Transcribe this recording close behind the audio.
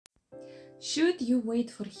Should you wait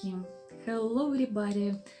for him? Hello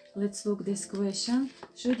everybody, let's look this question.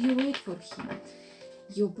 Should you wait for him?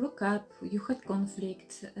 You broke up, you had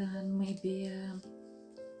conflict, and maybe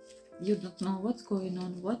you don't know what's going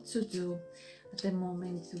on, what to do at the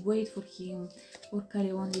moment. Wait for him or carry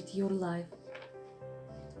on with your life.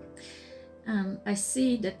 I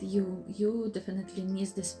see that you definitely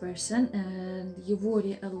miss this person and you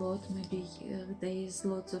worry a lot. Maybe there is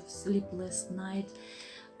lots of sleepless night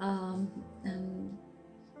and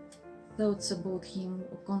thoughts about him,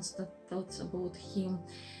 constant thoughts about him,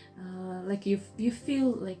 like you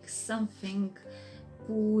feel like something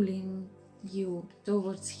pulling you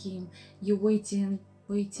towards him. You're waiting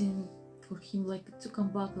for him, like to come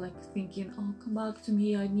back, like thinking, oh, come back to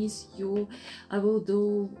me, I miss you, I will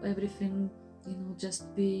do everything, you know,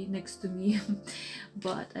 just be next to me.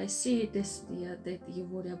 But I see this, yeah, that you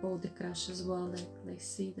worry about the crush as well. Like I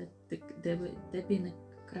see that there been a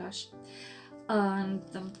crush, and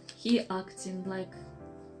he acting like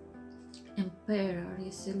emperor. You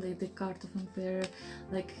see, like the card of emperor,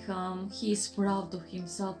 like he is proud of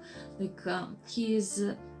himself, like he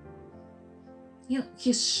is you know,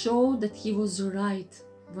 he showed that he was right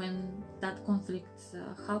when that conflict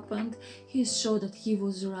happened. He showed that he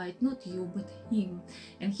was right, not you but him,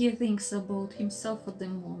 and he thinks about himself at the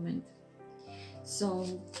moment. So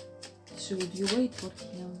should you wait for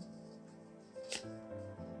him?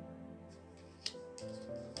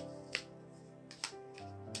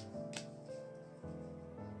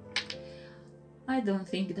 I don't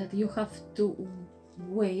think that you have to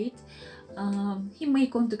wait. He may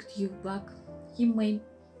contact you back. He may,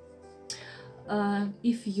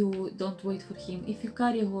 if you don't wait for him, if you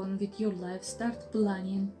carry on with your life, start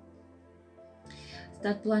planning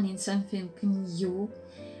something new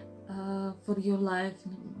for your life.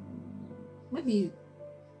 Maybe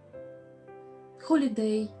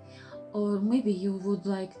holiday, or maybe you would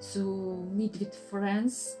like to meet with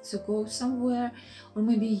friends to go somewhere, or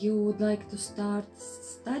maybe you would like to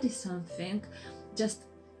study something. Just,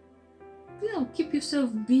 you know, keep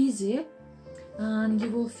yourself busy, and you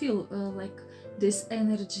will feel like this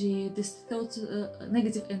energy, this thoughts,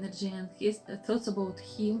 negative energy, and his thoughts about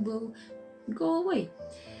him will go away.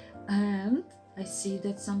 And I see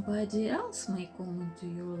that somebody else may come into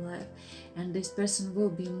your life, and this person will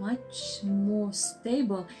be much more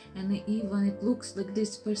stable, and even it looks like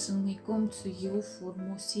this person may come to you for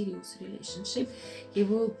more serious relationship. He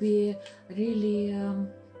will be really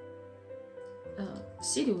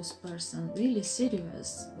serious person, really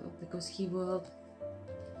serious, because he will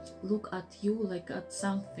look at you like at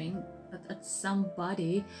something, at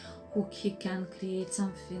somebody who he can create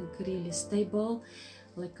something really stable,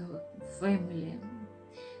 like a family.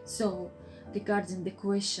 So regarding the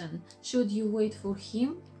question, should you wait for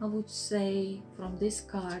him, I would say from these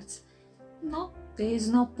cards, no, there is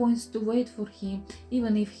no point to wait for him,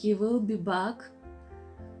 even if he will be back.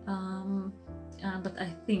 But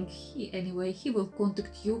I think he will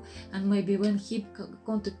contact you, and maybe when he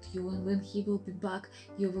contact you and when he will be back,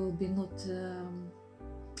 you will be not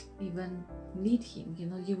even need him, you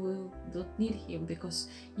know, you will not need him, because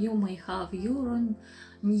you may have your own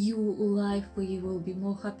new life where you will be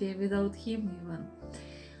more happy without him even.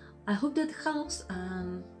 I hope that helps,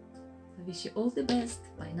 and I wish you all the best.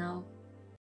 Bye now.